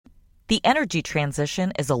The energy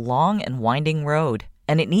transition is a long and winding road,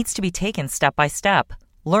 and it needs to be taken step by step.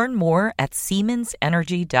 Learn more at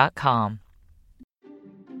SiemensEnergy.com.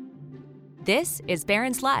 This is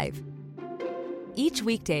Barron's Live. Each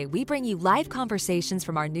weekday, we bring you live conversations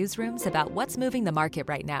from our newsrooms about what's moving the market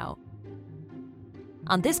right now.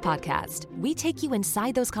 On this podcast, we take you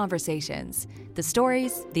inside those conversations, the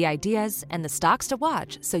stories, the ideas, and the stocks to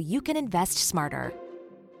watch so you can invest smarter.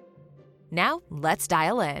 Now, let's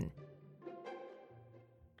dial in.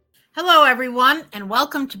 Hello, everyone, and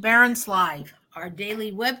welcome to Barron's Live, our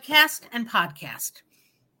daily webcast and podcast.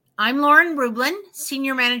 I'm Lauren Rublin,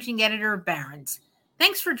 Senior Managing Editor of Barron's.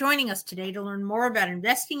 Thanks for joining us today to learn more about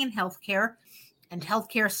investing in healthcare and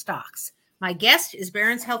healthcare stocks. My guest is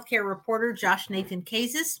Barron's healthcare reporter, Josh Nathan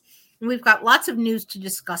Kazis, and we've got lots of news to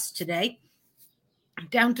discuss today.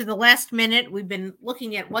 Down to the last minute, we've been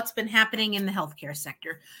looking at what's been happening in the healthcare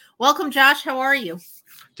sector. Welcome, Josh. How are you?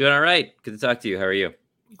 Doing all right. Good to talk to you. How are you?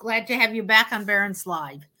 Glad to have you back on Barron's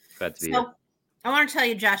Live. Glad to be here. I want to tell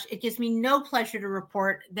you, Josh, it gives me no pleasure to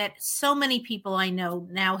report that so many people I know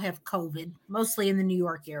now have COVID, mostly in the New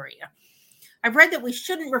York area. I've read that we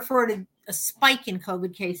shouldn't refer to a spike in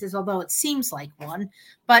COVID cases, although it seems like one,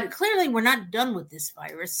 but clearly we're not done with this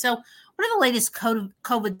virus. So what are the latest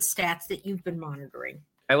COVID stats that you've been monitoring?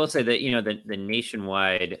 I will say that, the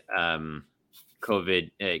nationwide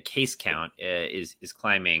COVID case count is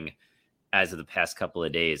climbing as of the past couple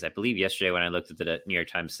of days. I believe yesterday when I looked at the New York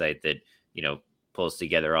Times site that, pulls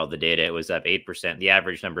together all the data, it was up 8%. The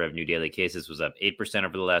average number of new daily cases was up 8%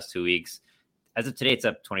 over the last 2 weeks. As of today, it's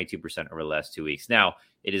up 22% over the last 2 weeks. Now,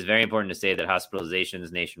 it is very important to say that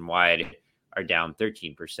hospitalizations nationwide are down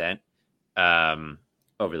 13%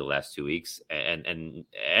 over the last 2 weeks. And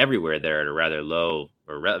everywhere they're at a rather low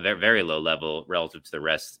or very low level relative to the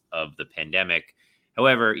rest of the pandemic.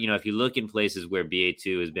 However, if you look in places where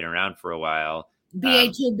BA2 has been around for a while,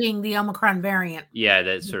 BA2 being the Omicron variant. Yeah,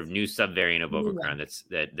 that sort of new subvariant of Omicron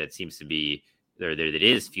that seems to be there that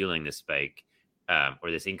is fueling this spike or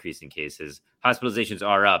this increase in cases. Hospitalizations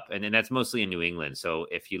are up, and that's mostly in New England. So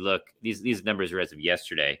if you look, these numbers are as of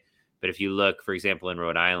yesterday, but if you look, for example, in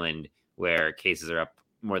Rhode Island, where cases are up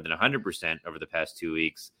more than 100% over the past 2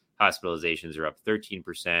 weeks, hospitalizations are up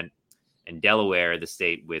 13%. And Delaware, the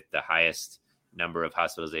state with the highest number of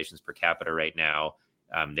hospitalizations per capita right now,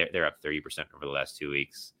 they're up 30% over the last 2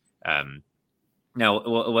 weeks. Now,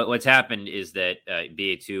 what's happened is that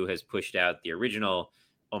BA2 has pushed out the original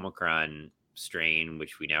Omicron strain,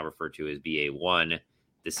 which we now refer to as BA1.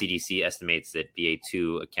 The CDC estimates that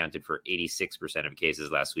BA2 accounted for 86% of cases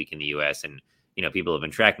last week in the U.S. And, people have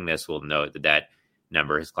been tracking this will note that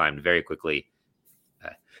number has climbed very quickly.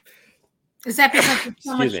 Is that because it's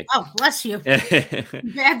so much? Oh, bless you.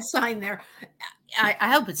 Bad sign there.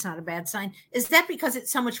 I hope it's not a bad sign. Is that because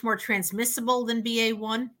it's so much more transmissible than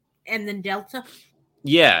BA1 and then Delta?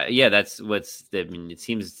 Yeah. That's it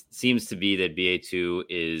seems to be that BA2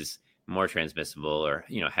 is more transmissible or,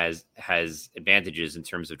 has advantages in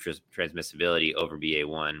terms of transmissibility over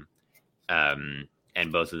BA1.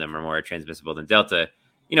 And both of them are more transmissible than Delta.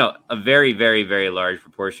 A very, very, very large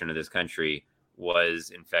proportion of this country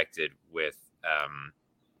was infected with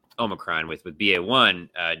Omicron, with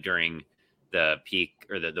BA1 during the peak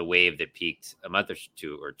or the wave that peaked a month or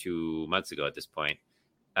 2 months ago at this point.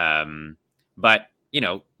 But,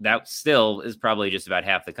 that still is probably just about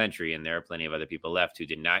half the country. And there are plenty of other people left who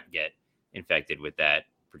did not get infected with that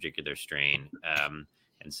particular strain.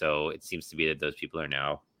 And so it seems to be that those people are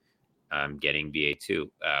now getting BA2.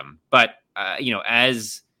 But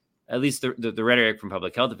as at least the rhetoric from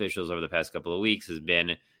public health officials over the past couple of weeks has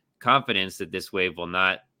been confidence that this wave will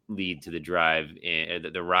not lead to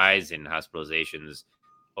the rise in hospitalizations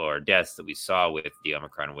or deaths that we saw with the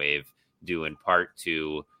Omicron wave, due in part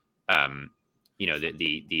to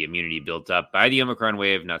the immunity built up by the Omicron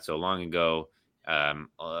wave not so long ago,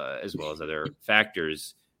 as well as other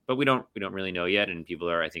factors. But we don't really know yet, and people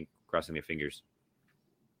are, I think, crossing their fingers.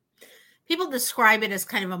 People describe it as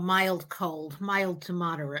kind of a mild cold, mild to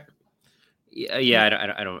moderate.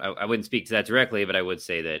 Yeah. I wouldn't speak to that directly, but I would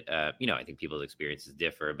say that I think people's experiences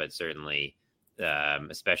differ, but certainly,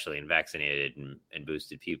 especially in vaccinated and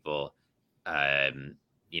boosted people,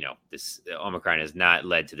 this Omicron has not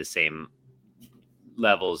led to the same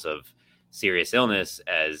levels of serious illness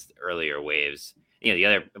as earlier waves. The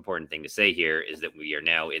other important thing to say here is that we are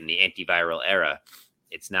now in the antiviral era.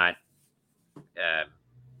 It's not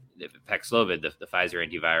Paxlovid, the Pfizer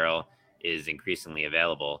antiviral, is increasingly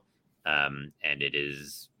available. And it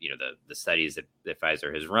is, the studies that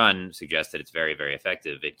Pfizer has run suggest that it's very, very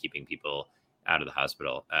effective at keeping people out of the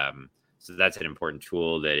hospital. So that's an important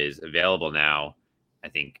tool that is available now I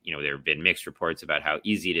think, there have been mixed reports about how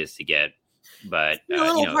easy it is to get, but a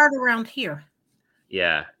little hard around here.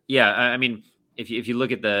 Yeah. I mean, if you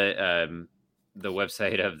look at the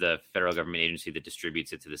website of the federal government agency that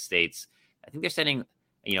distributes it to the states, I think they're sending,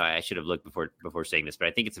 I should have looked before saying this, but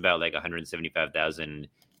I think it's about like 175,000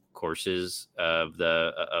 courses of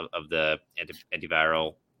the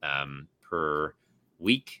antiviral per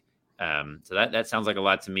week. So that sounds like a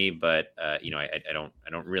lot to me, but I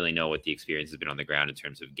don't really know what the experience has been on the ground in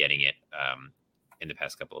terms of getting it in the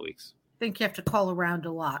past couple of weeks. I think you have to call around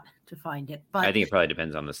a lot to find it, but I think it probably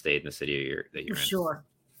depends on the state and the city that you're in. Sure.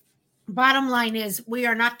 Bottom line is, we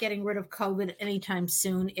are not getting rid of COVID anytime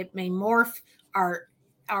soon. It may morph. Our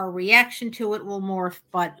reaction to it will morph,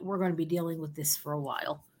 but we're going to be dealing with this for a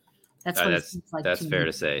while. That's what it seems like. That's fair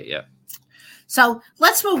to say. Yeah. So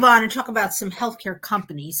let's move on and talk about some healthcare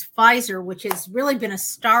companies. Pfizer, which has really been a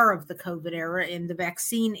star of the COVID era in the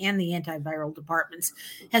vaccine and the antiviral departments,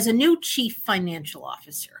 has a new chief financial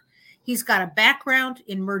officer. He's got a background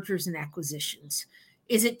in mergers and acquisitions.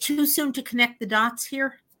 Is it too soon to connect the dots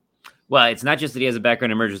here? Well, it's not just that he has a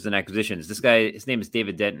background in mergers and acquisitions. This guy, his name is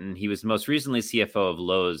David Denton. He was most recently CFO of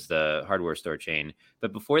Lowe's, the hardware store chain.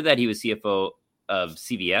 But before that, he was CFO of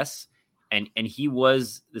CVS. And he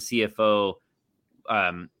was the CFO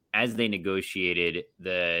as they negotiated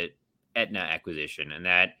the Aetna acquisition. And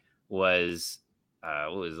that was,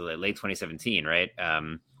 late 2017, right?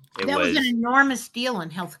 That was an enormous deal in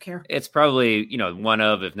healthcare. It's probably, one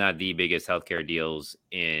of, if not the biggest healthcare deals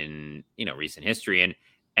in, recent history.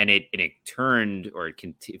 And it turned, or it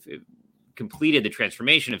completed the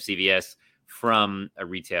transformation of CVS from a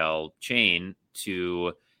retail chain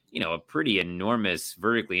to, a pretty enormous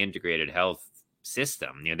vertically integrated health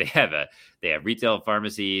system. They have retail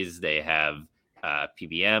pharmacies, they have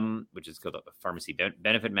PBM, which is called a pharmacy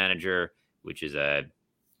benefit manager, which is a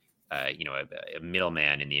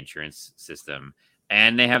middleman in the insurance system,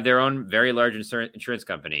 and they have their own very large insurance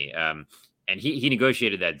company. And he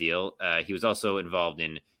negotiated that deal. He was also involved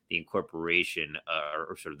in the incorporation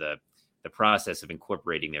or sort of the process of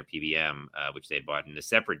incorporating their PBM, which they bought in a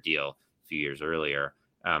separate deal a few years earlier.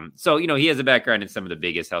 So he has a background in some of the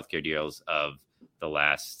biggest healthcare deals of the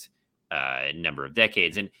last number of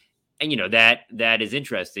decades, and that is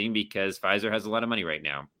interesting because Pfizer has a lot of money right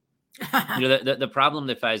now. The problem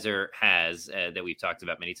that Pfizer has that we've talked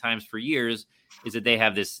about many times for years is that they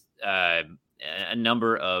have this a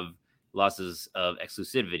number of losses of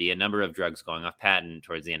exclusivity, a number of drugs going off patent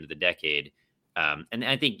towards the end of the decade. And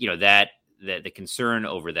I think, that the concern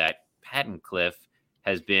over that patent cliff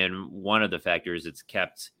has been one of the factors that's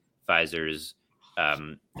kept Pfizer's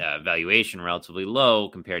valuation relatively low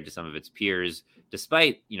compared to some of its peers,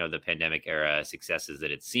 despite, the pandemic era successes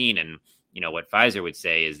that it's seen. And, what Pfizer would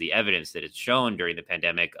say is the evidence that it's shown during the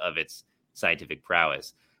pandemic of its scientific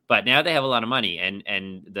prowess. But now they have a lot of money. And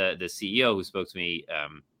the CEO who spoke to me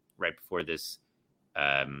right before this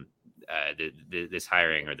this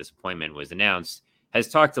hiring or this appointment was announced has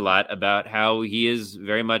talked a lot about how he is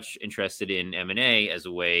very much interested in M&A as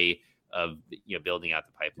a way of building out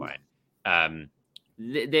the pipeline.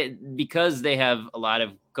 Because they have a lot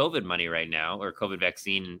of COVID money right now, or COVID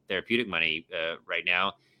vaccine therapeutic money right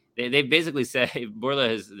now, they basically said,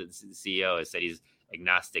 Bourla, the CEO, has said he's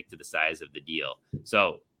agnostic to the size of the deal.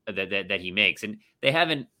 So that he makes. And they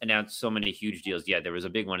haven't announced so many huge deals yet. There was a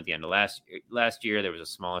big one at the end of last year. There was a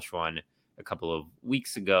smallish one a couple of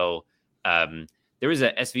weeks ago. There was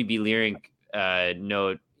a SVB Leerink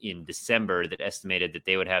note in December that estimated that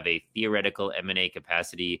they would have a theoretical M&A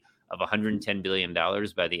capacity of $110 billion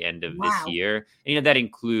by the end of this year. And, that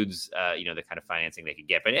includes, the kind of financing they could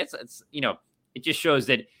get. But it's it just shows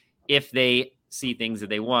that if they see things that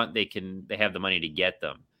they want, they have the money to get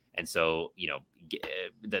them. And so,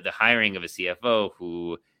 the hiring of a CFO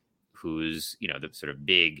who's, the sort of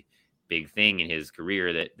big thing in his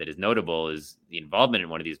career that is notable is the involvement in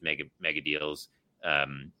one of these mega deals,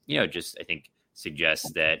 just, I think,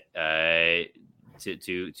 suggests that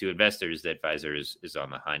to investors that Pfizer is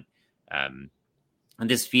on the hunt. And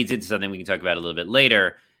this feeds into something we can talk about a little bit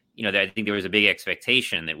later. I think there was a big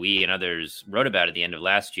expectation that we and others wrote about at the end of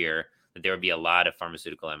last year that there would be a lot of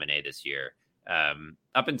pharmaceutical M&A this year.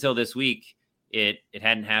 Up until this week, it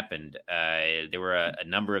hadn't happened. There were a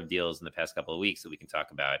number of deals in the past couple of weeks that we can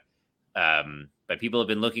talk about. But people have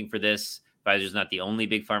been looking for this. Pfizer's not the only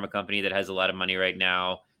big pharma company that has a lot of money right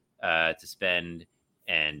now to spend.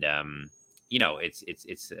 And,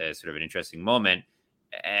 it's a sort of an interesting moment.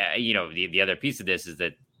 The other piece of this is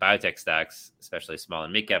that biotech stocks, especially small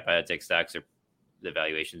and mid-cap biotech stocks, the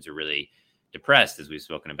valuations are really depressed, as we've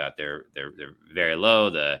spoken about. They're very low.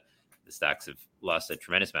 The stocks have lost a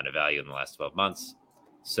tremendous amount of value in the last 12 months.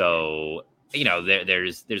 So,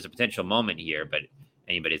 there's a potential moment here, but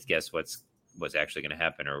anybody's guess what's actually going to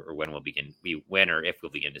happen, or when or if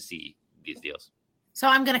we'll begin to see these deals. So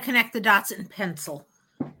I'm going to connect the dots in pencil.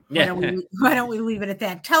 Why don't we leave it at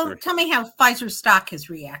that? Tell me how Pfizer stock has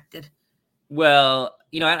reacted. Well,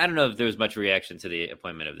 I don't know if there was much reaction to the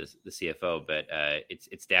appointment of the CFO, but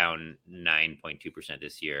it's down 9.2%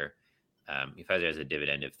 this year. Pfizer has a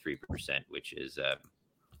dividend of 3%, which is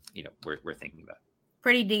we're thinking about.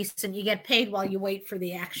 Pretty decent. You get paid while you wait for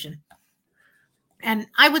the action. And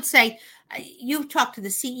I would say you've talked to the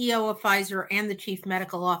CEO of Pfizer and the chief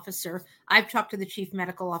medical officer. I've talked to the chief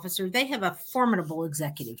medical officer. They have a formidable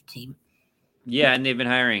executive team. Yeah, and they've been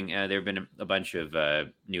hiring. There have been a bunch of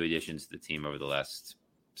new additions to the team over the last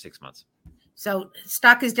 6 months. So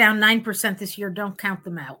stock is down 9% this year. Don't count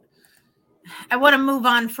them out. I want to move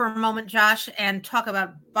on for a moment, Josh, and talk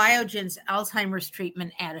about Biogen's Alzheimer's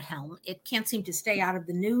treatment, Aduhelm. It can't seem to stay out of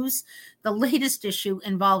the news. The latest issue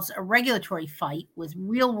involves a regulatory fight with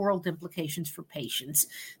real-world implications for patients.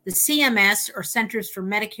 The CMS, or Centers for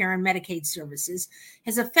Medicare and Medicaid Services,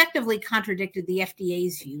 has effectively contradicted the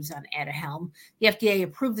FDA's views on Aduhelm. The FDA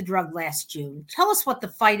approved the drug last June. Tell us what the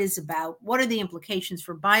fight is about. What are the implications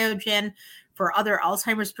for Biogen, for other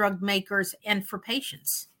Alzheimer's drug makers, and for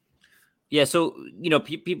patients? Yeah, so,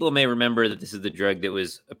 people may remember that this is the drug that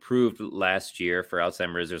was approved last year for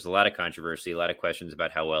Alzheimer's. There's a lot of controversy, a lot of questions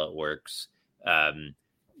about how well it works.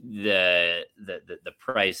 The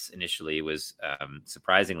price initially was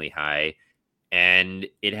surprisingly high, and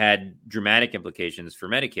it had dramatic implications for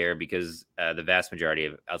Medicare because the vast majority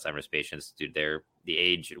of Alzheimer's patients, due to the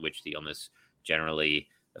age at which the illness generally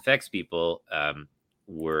affects people, are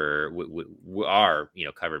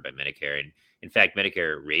covered by Medicare. And in fact,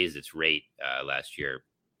 Medicare raised its rate last year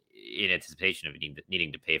in anticipation of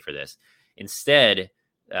needing to pay for this. Instead,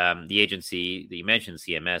 the agency that you mentioned,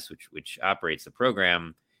 CMS, which operates the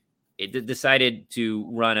program, it decided to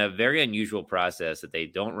run a very unusual process that they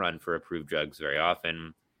don't run for approved drugs very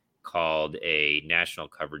often, called a national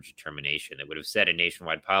coverage determination. That would have set a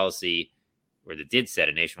nationwide policy, or that did set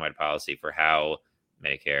a nationwide policy for how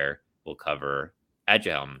Medicare will cover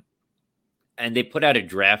Aduhelm. And they put out a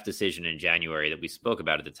draft decision in January that we spoke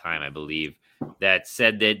about at the time, I believe, that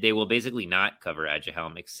said that they will basically not cover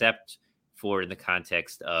Aduhelm except for in the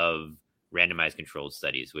context of randomized controlled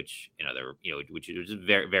studies, which which is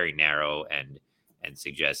very, very narrow and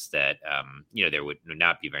suggests that there would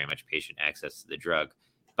not be very much patient access to the drug.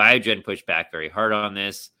 Biogen pushed back very hard on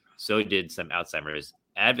this. So did some Alzheimer's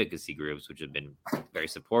advocacy groups, which have been very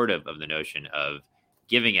supportive of the notion of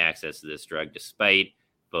giving access to this drug, despite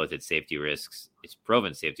both its safety risks, its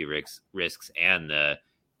proven safety risks, and the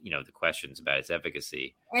questions about its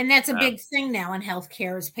efficacy. And that's a big thing now in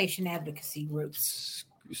healthcare, is patient advocacy groups.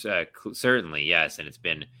 Certainly, yes. And it's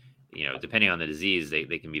been, depending on the disease, they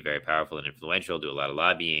can be very powerful and influential, do a lot of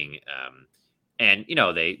lobbying. And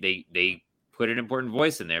they put an important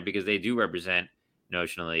voice in there because they do represent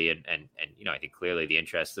notionally and I think clearly the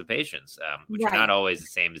interests of patients, which are not always the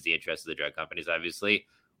same as the interests of the drug companies, obviously,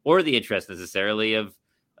 or the interests necessarily of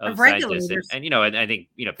scientists. And I think,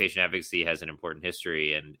 patient advocacy has an important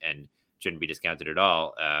history and shouldn't be discounted at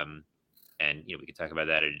all. And we could talk about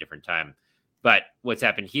that at a different time. But what's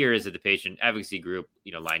happened here is that the patient advocacy group,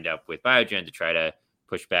 lined up with Biogen to try to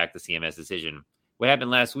push back the CMS decision. What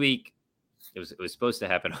happened last week, it was supposed to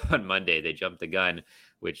happen on Monday. They jumped the gun,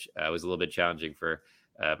 which was a little bit challenging for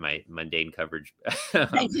my mundane coverage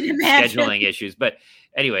scheduling issues. But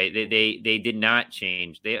anyway, they did not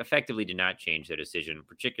change. They effectively did not change their decision,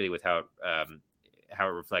 particularly with how it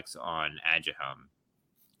reflects on Aduhelm.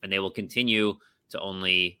 And they will continue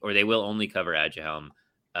to they will only cover Aduhelm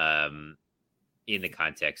in the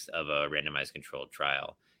context of a randomized controlled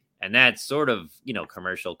trial. And that's sort of,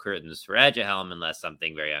 commercial curtains for Aduhelm unless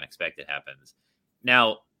something very unexpected happens.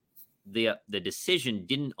 Now, the decision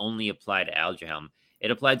didn't only apply to Aduhelm.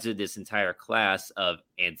 It applied to this entire class of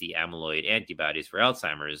anti-amyloid antibodies for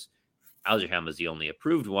Alzheimer's. Aduhelm is the only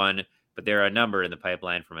approved one, but there are a number in the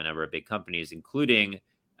pipeline from a number of big companies, including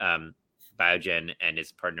Biogen and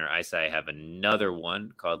its partner Eisai have another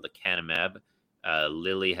one called lecanemab.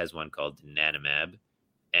 Lilly has one called donanemab,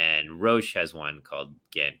 and Roche has one called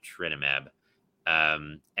gantenerumab.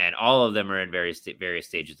 And all of them are in various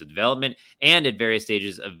stages of development and at various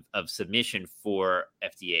stages of submission for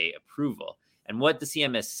FDA approval. And what the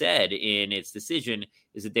CMS said in its decision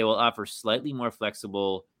is that they will offer slightly more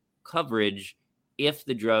flexible coverage if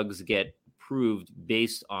the drugs get approved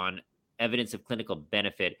based on evidence of clinical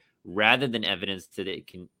benefit rather than evidence that it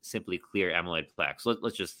can simply clear amyloid plaques. So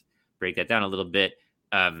let's just break that down a little bit.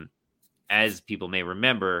 As people may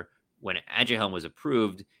remember, when Aduhelm was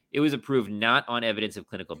approved, it was approved not on evidence of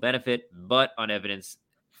clinical benefit, but on evidence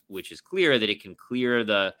which is clear that it can clear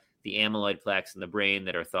the amyloid plaques in the brain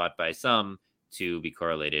that are thought by some to be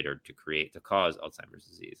correlated or to cause Alzheimer's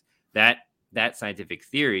disease. That scientific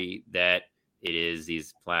theory that it is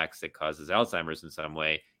these plaques that causes Alzheimer's in some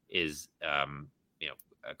way is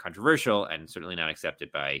controversial and certainly not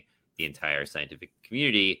accepted by the entire scientific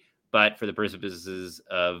community. But for the purposes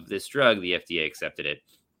of this drug, the FDA accepted it,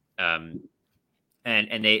 and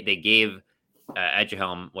they gave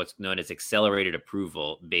Aduhelm what's known as accelerated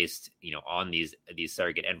approval based on these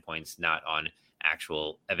surrogate endpoints, not on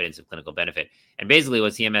actual evidence of clinical benefit. And basically,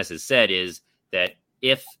 what CMS has said is that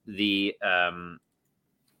if the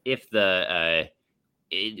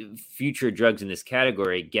future drugs in this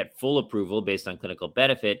category get full approval based on clinical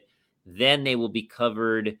benefit, then they will be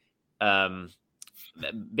covered.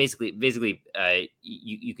 Basically,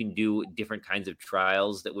 you can do different kinds of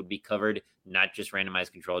trials that would be covered, not just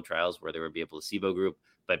randomized controlled trials where there would be a placebo group,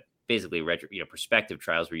 but basically prospective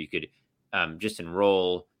trials where you could just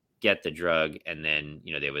enroll, get the drug, and then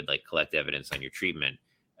they would collect evidence on your treatment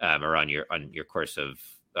or on your course of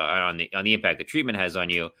on the impact the treatment has on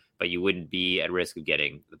you, but you wouldn't be at risk of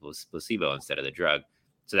getting the placebo instead of the drug.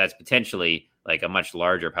 So that's potentially a much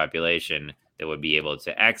larger population that would be able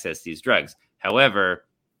to access these drugs. However,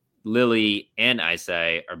 Lilly and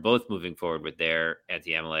Eisai are both moving forward with their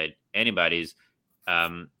anti-amyloid antibodies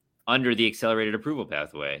under the accelerated approval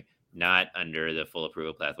pathway, not under the full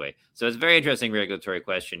approval pathway. So it's a very interesting regulatory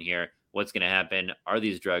question here. What's going to happen? Are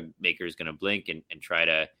these drug makers going to blink and try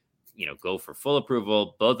to go for full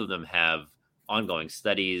approval? Both of them have ongoing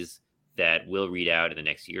studies that will read out in the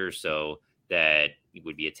next year or so that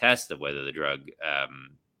would be a test of whether the drug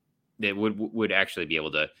that would actually be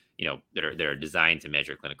able to that are designed to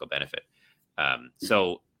measure clinical benefit.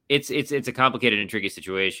 So it's a complicated and tricky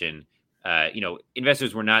situation.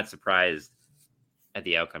 Investors were not surprised at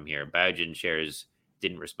the outcome here. Biogen shares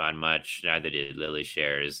didn't respond much. Neither did Lilly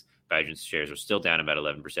shares. Biogen's shares are still down about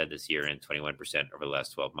 11% this year and 21% over the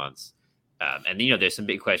last 12 months. And there's some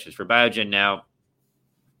big questions for Biogen now.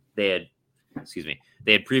 They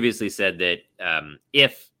had previously said that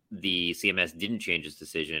if the CMS didn't change its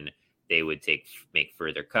decision, they would make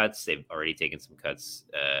further cuts. They've already taken some cuts,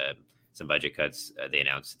 some budget cuts. They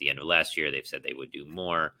announced at the end of last year. They've said they would do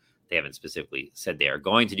more. They haven't specifically said they are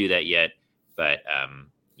going to do that yet, but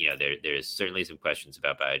there's certainly some questions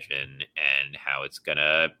about Biogen and how it's going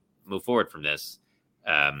to move forward from this.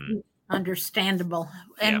 Understandable.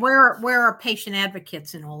 And where are patient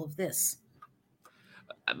advocates in all of this?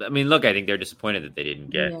 I mean, look, I think they're disappointed that they didn't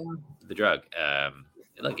get the drug.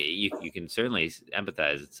 Look, you can certainly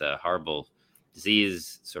empathize. It's a horrible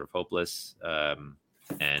disease, sort of hopeless,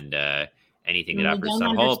 and anything that offers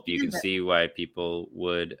some hope, you can see why people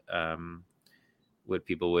would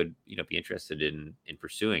be interested in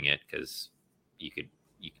pursuing it, because you could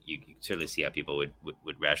certainly see how people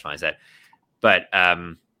would rationalize that. But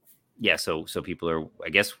so people are. I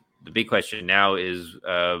guess the big question now is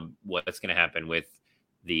what's going to happen with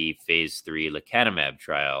the phase 3 lecanemab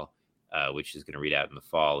trial, which is going to read out in the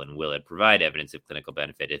fall, and will it provide evidence of clinical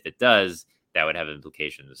benefit? If it does, that would have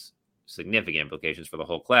significant implications for the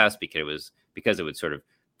whole class, because it would sort of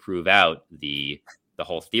prove out the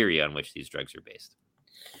whole theory on which these drugs are based.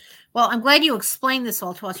 Well, I'm glad you explained this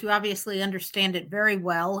all to us. You obviously understand it very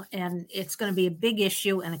well, and it's going to be a big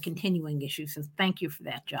issue and a continuing issue. So thank you for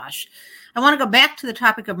that, Josh. I want to go back to the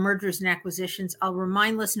topic of mergers and acquisitions. I'll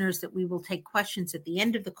remind listeners that we will take questions at the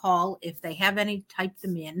end of the call. If they have any, type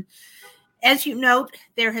them in. As you note,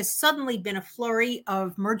 there has suddenly been a flurry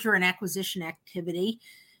of merger and acquisition activity.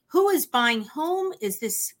 Who is buying whom? Is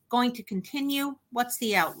this going to continue? What's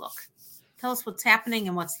the outlook? Tell us what's happening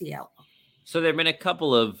and what's the outlook. So there have been a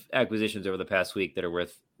couple of acquisitions over the past week that are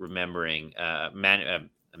worth mentioning.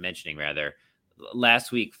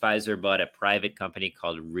 Last week, Pfizer bought a private company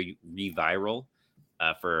called ReViral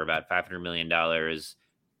for about $500 million.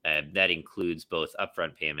 That includes both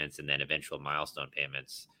upfront payments and then eventual milestone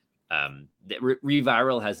payments.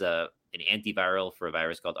 ReViral has an antiviral for a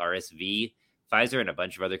virus called RSV. Pfizer and a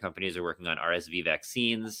bunch of other companies are working on RSV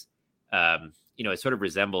vaccines. It sort of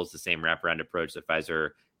resembles the same wraparound approach that Pfizer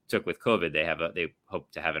took with COVID. They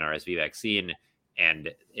hope to have an RSV vaccine, and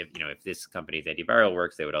if this company's antiviral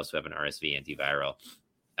works, they would also have an RSV antiviral.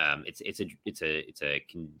 It's a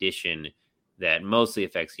condition that mostly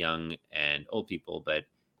affects young and old people, but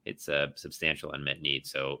it's a substantial unmet need.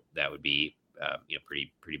 So that would be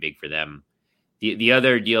pretty big for them. The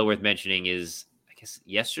other deal worth mentioning is, I guess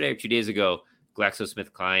yesterday or 2 days ago,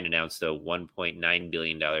 GlaxoSmithKline announced a $1.9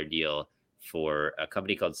 billion deal for a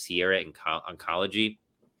company called Sierra Oncology.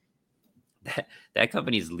 that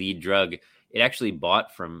company's lead drug, it actually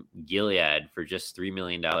bought from Gilead for just $3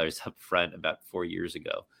 million up front about 4 years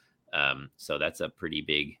ago. So that's a pretty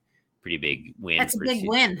big win. That's a big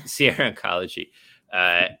win. Sierra Oncology.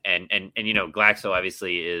 And Glaxo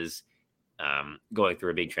obviously is going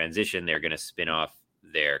through a big transition. They're going to spin off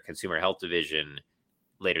their consumer health division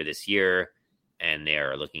later this year, and they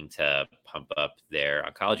are looking to pump up their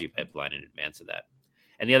oncology pipeline in advance of that.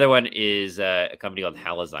 And the other one is a company called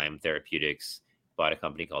Halozyme Therapeutics bought a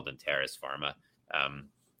company called Antares Pharma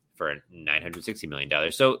for $960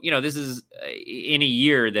 million. So, this is in a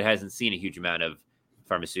year that hasn't seen a huge amount of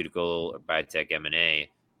pharmaceutical or biotech M&A.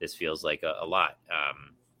 This feels like a lot.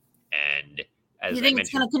 And as you think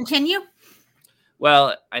it's going to continue?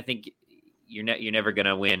 Well, I think you're never going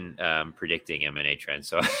to win predicting M&A trends.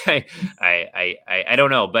 So I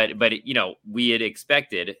don't know, but we had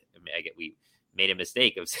expected. We made a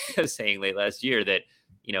mistake of saying late last year that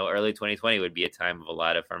early 2020 would be a time of a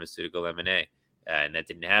lot of pharmaceutical M&A, and that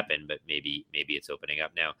didn't happen. But maybe it's opening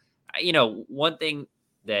up now. One thing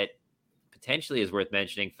that potentially is worth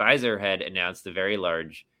mentioning: Pfizer had announced a very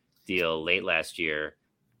large deal late last year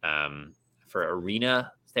for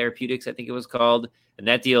Arena Therapeutics, I think it was called. And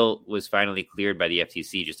that deal was finally cleared by the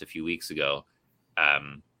FTC just a few weeks ago,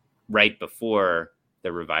 right before the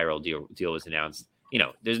Reviral deal was announced.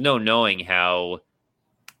 There's no knowing how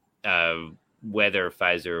whether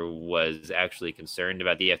Pfizer was actually concerned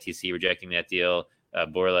about the FTC rejecting that deal.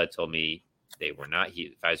 Borla told me they were not.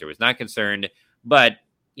 Pfizer was not concerned, but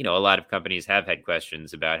a lot of companies have had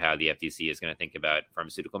questions about how the FTC is going to think about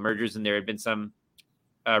pharmaceutical mergers, and there had been some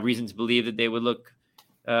reason to believe that they would look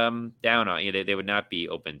down on, they would not be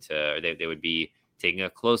open to, or they would be taking a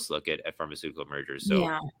close look at pharmaceutical mergers. So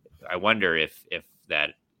yeah. I wonder if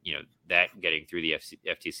that, that getting through the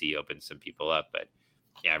FTC opens some people up, but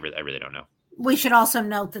yeah, I really don't know. We should also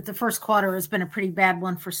note that the first quarter has been a pretty bad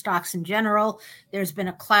one for stocks in general. There's been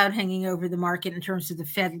a cloud hanging over the market in terms of the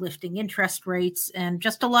Fed lifting interest rates and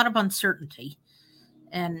just a lot of uncertainty.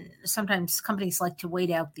 And sometimes companies like to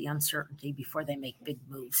wait out the uncertainty before they make big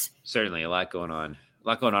moves. Certainly a lot going on. A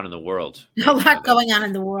lot going on in the world. A lot going on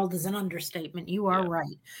in the world is an understatement. You are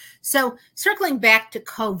right. So circling back to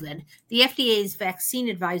COVID, the FDA's vaccine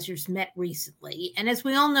advisors met recently. And as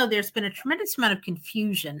we all know, there's been a tremendous amount of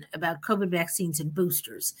confusion about COVID vaccines and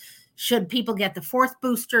boosters. Should people get the fourth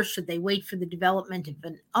booster? Should they wait for the development of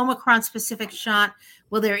an Omicron-specific shot?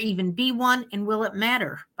 Will there even be one? And will it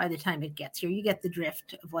matter by the time it gets here? You get the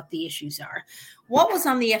drift of what the issues are. What was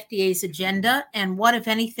on the FDA's agenda, and what, if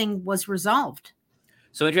anything, was resolved?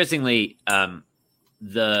 So interestingly,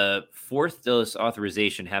 the fourth dose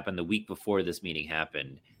authorization happened the week before this meeting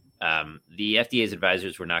happened. The FDA's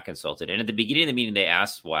advisors were not consulted. And at the beginning of the meeting, they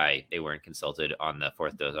asked why they weren't consulted on the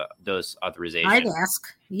fourth dose authorization. I'd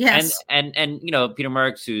ask, yes. And Peter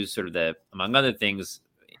Marks, who's sort of among other things,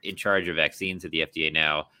 in charge of vaccines at the FDA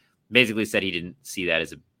now, basically said he didn't see that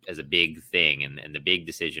as a big thing. And the big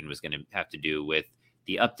decision was going to have to do with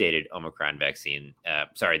the updated Omicron vaccine.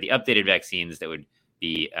 The updated vaccines that would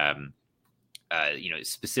be,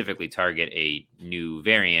 specifically target a new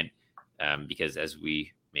variant, because as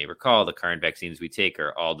we may recall, the current vaccines we take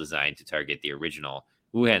are all designed to target the original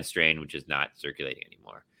Wuhan strain, which is not circulating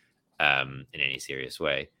anymore in any serious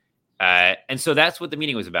way. And so that's what the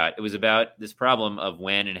meeting was about. It was about this problem of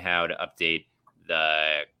when and how to update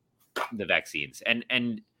the vaccines. And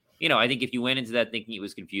I think if you went into that thinking it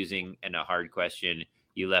was confusing and a hard question,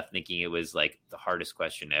 you left thinking it was like the hardest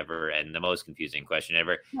question ever and the most confusing question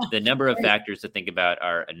ever. The number of factors to think about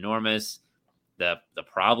are enormous. The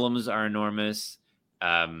problems are enormous.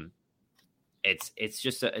 It's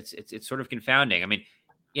just it's sort of confounding. I mean,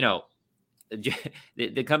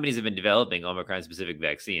 the companies have been developing Omicron specific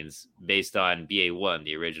vaccines based on BA.1,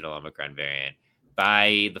 the original Omicron variant.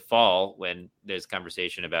 By the fall, when there's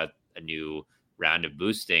conversation about a new round of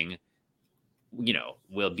boosting,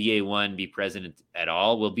 will BA.1 be present at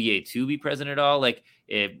all? Will BA.2 be present at all? Like,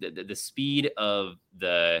 the speed of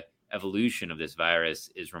the evolution of this virus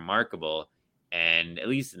is remarkable. And at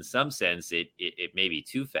least in some sense, it may be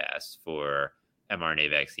too fast for mRNA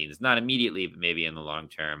vaccines. Not immediately, but maybe in the long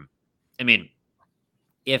term. I mean,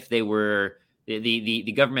 if they were,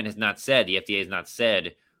 the government has not said, the FDA has not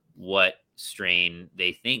said what strain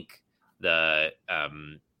they think the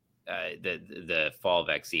fall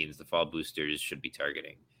vaccines, the fall boosters should be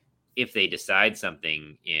targeting. If they decide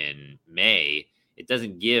something in May, it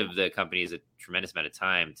doesn't give the companies a tremendous amount of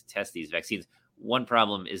time to test these vaccines. One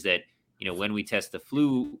problem is that, when we test the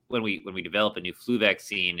flu, when we develop a new flu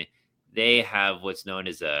vaccine, they have what's known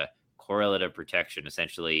as a correlative protection,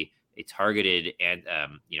 essentially a targeted and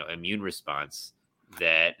immune response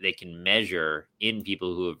that they can measure in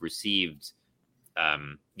people who have received,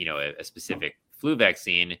 a specific flu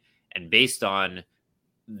vaccine, and based on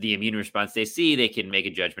the immune response they see, they can make a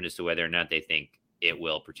judgment as to whether or not they think it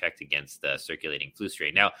will protect against the circulating flu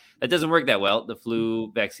strain. Now, that doesn't work that well. The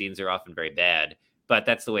flu vaccines are often very bad, but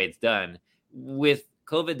that's the way it's done. With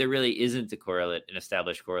COVID, there really isn't an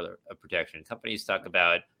established correlate of protection. Companies talk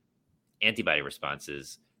about antibody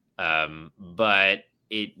responses, but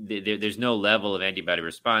there's no level of antibody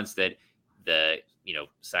response that the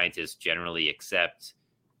scientists generally accept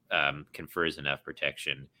confers enough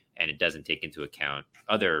protection, and it doesn't take into account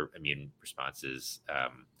other immune responses.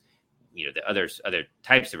 The other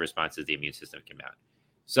types of responses the immune system can mount.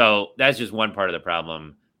 So that's just one part of the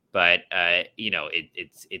problem. But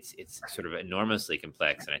it's sort of enormously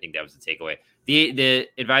complex, and I think that was the takeaway. The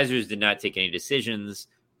advisors did not take any decisions,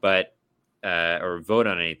 but or vote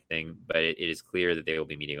on anything. But it is clear that they will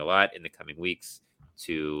be meeting a lot in the coming weeks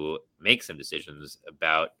to make some decisions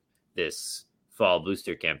about this fall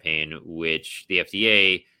booster campaign, which the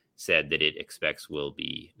FDA said that it expects will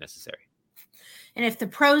be necessary. And if the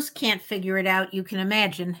pros can't figure it out, you can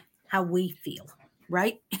imagine how we feel,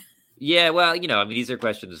 right? Yeah, well, these are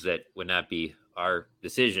questions that would not be our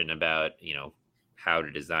decision about, how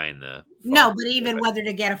to design the. No, but even whether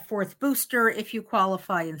to get a fourth booster if you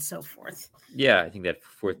qualify and so forth. Yeah, I think that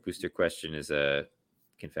fourth booster question is a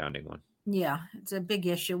confounding one. Yeah, it's a big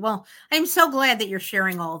issue. Well, I'm so glad that you're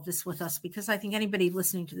sharing all of this with us, because I think anybody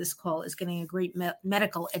listening to this call is getting a great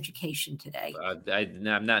medical education today. I'm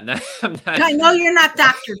not. I know you're not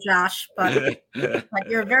Dr. Josh, but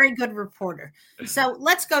you're a very good reporter. So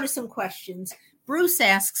let's go to some questions. Bruce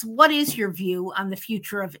asks, what is your view on the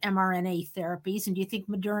future of mRNA therapies? And do you think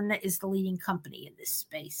Moderna is the leading company in this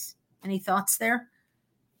space? Any thoughts there?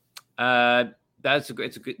 It's a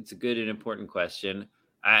good and important question.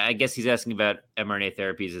 I guess he's asking about mRNA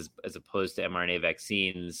therapies as opposed to mRNA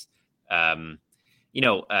vaccines. There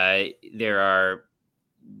are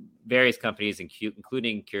various companies,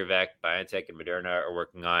 including CureVac, BioNTech, and Moderna, are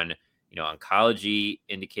working on, oncology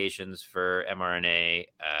indications for mRNA.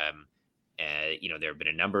 There have been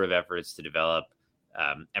a number of efforts to develop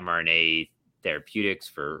mRNA therapeutics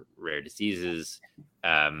for rare diseases.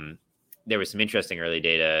 There was some interesting early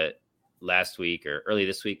data last weekend,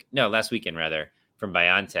 from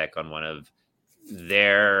BioNTech on one of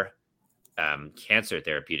their cancer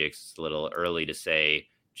therapeutics. It's a little early to say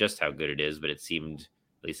just how good it is, but it seemed,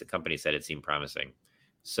 at least the company said it seemed promising.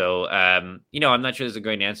 So, I'm not sure there's a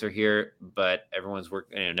great answer here, but everyone's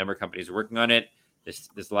working, a number of companies are working on it.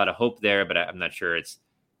 There's a lot of hope there, but I'm not sure it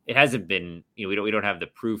hasn't been, we don't have the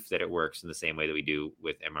proof that it works in the same way that we do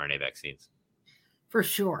with mRNA vaccines. For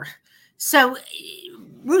sure. So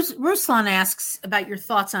Ruslan asks about your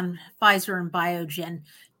thoughts on Pfizer and Biogen.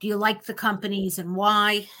 Do you like the companies and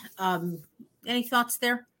why? Any thoughts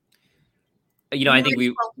there? I think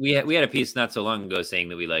we had a piece not so long ago saying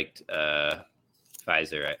that we liked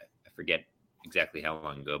Pfizer. I forget exactly how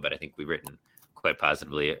long ago, but I think I've written quite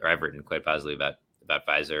positively about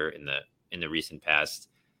Pfizer in the recent past.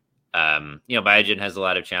 Biogen has a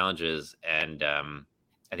lot of challenges, and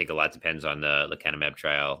I think a lot depends on the lecanemab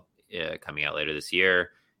trial coming out later this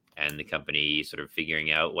year, and the company sort of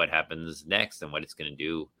figuring out what happens next and what it's going to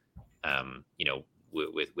do,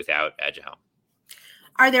 without Aduhelm.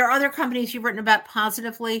 Are there other companies you've written about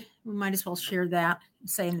positively? We might as well share that,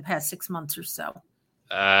 say, in the past 6 months or so.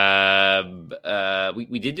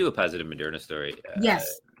 We did do a positive Moderna story.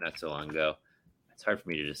 Yes. Not so long ago. It's hard for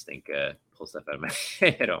me to just pull stuff out of my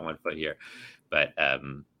head on one foot here, but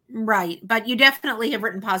right. But you definitely have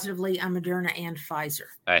written positively on Moderna and Pfizer.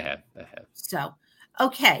 I have. So,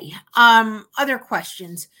 okay. Other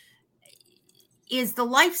questions. Is the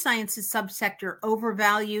life sciences subsector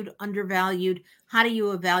overvalued, undervalued? How do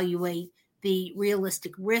you evaluate the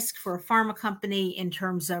realistic risk for a pharma company in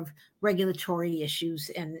terms of regulatory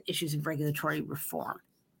issues and issues of regulatory reform?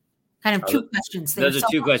 Kind of two questions there. Those are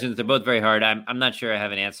two questions. They're both very hard. I'm not sure I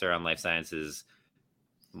have an answer on life sciences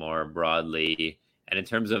more broadly. And in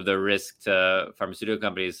terms of the risk to pharmaceutical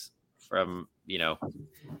companies from,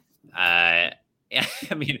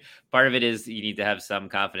 part of it is you need to have some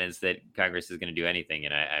confidence that Congress is going to do anything.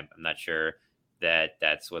 And I'm not sure that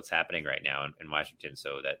that's what's happening right now in Washington.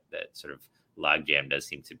 So that sort of logjam does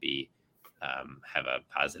seem to be have a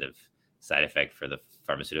positive side effect for the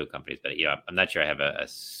pharmaceutical companies. But, I'm not sure I have a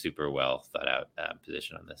super well thought out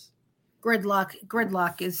position on this.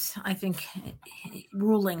 Gridlock is, I think,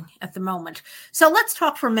 ruling at the moment. So let's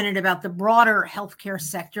talk for a minute about the broader healthcare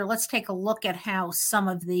sector. Let's take a look at how some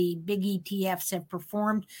of the big ETFs have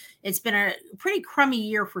performed. It's been a pretty crummy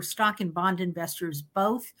year for stock and bond investors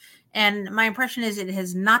both. And my impression is it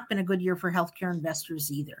has not been a good year for healthcare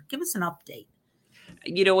investors either. Give us an update.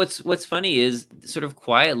 You know, what's funny is sort of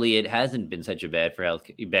quietly, it hasn't been such a bad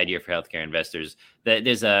year for healthcare investors.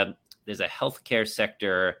 There's a healthcare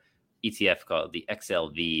sector ETF called the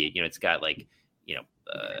XLV. You know, it's got like,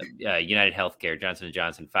 United Healthcare, Johnson &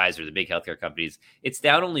 Johnson, Pfizer, the big healthcare companies. It's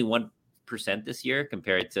down only 1% this year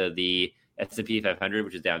compared to the S&P 500,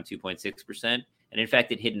 which is down 2.6%. And in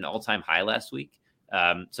fact, it hit an all-time high last week.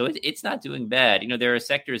 So it's not doing bad. You know, there are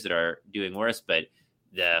sectors that are doing worse, but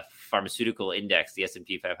the pharmaceutical index, the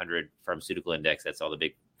S&P 500 pharmaceutical index, that's all the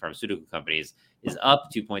big pharmaceutical companies, is up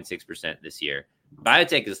 2.6% this year.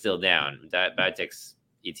 Biotech is still down. Biotech's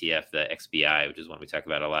ETF, the XBI, which is one we talk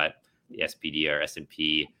about a lot, the SPD or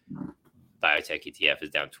S&P biotech ETF is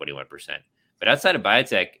down 21%. But outside of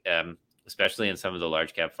biotech, especially in some of the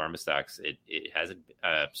large cap pharma stocks, it hasn't,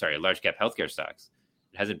 large cap healthcare stocks,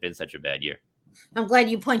 it hasn't been such a bad year. I'm glad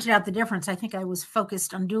you pointed out the difference. I think I was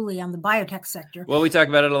focused unduly on the biotech sector. Well, we talk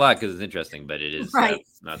about it a lot because it's interesting, but it is right.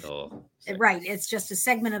 Not the whole sector. Right. It's just a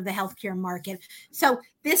segment of the healthcare market. So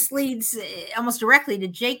this leads almost directly to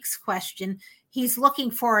Jake's question. He's looking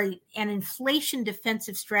for an inflation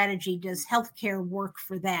defensive strategy. Does healthcare work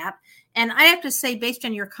for that? And I have to say, based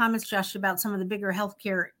on your comments, Josh, about some of the bigger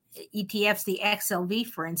healthcare ETFs, the XLV,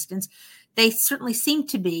 for instance, they certainly seem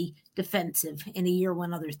to be defensive in a year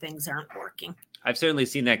when other things aren't working. I've certainly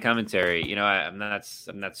seen that commentary. You know, I'm not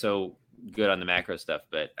so good on the macro stuff,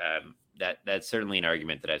 but that's certainly an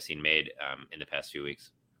argument that I've seen made in the past few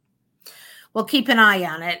weeks. We'll keep an eye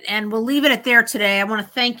on it, and we'll leave it at there today. I want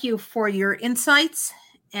to thank you for your insights,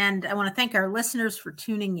 and I want to thank our listeners for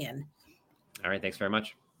tuning in. All right. Thanks very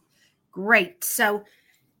much. Great. So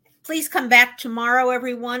please come back tomorrow,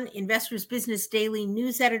 everyone. Investors Business Daily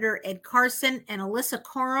news editor Ed Carson and Alyssa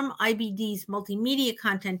Coram, IBD's multimedia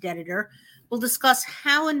content editor, will discuss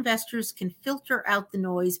how investors can filter out the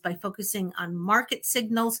noise by focusing on market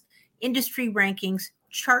signals, industry rankings,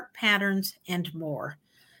 chart patterns, and more.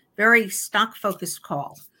 Very stock-focused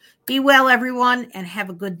call. Be well, everyone, and have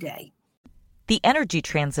a good day. The energy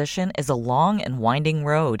transition is a long and winding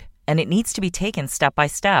road, and it needs to be taken step by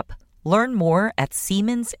step. Learn more at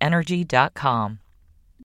SiemensEnergy.com.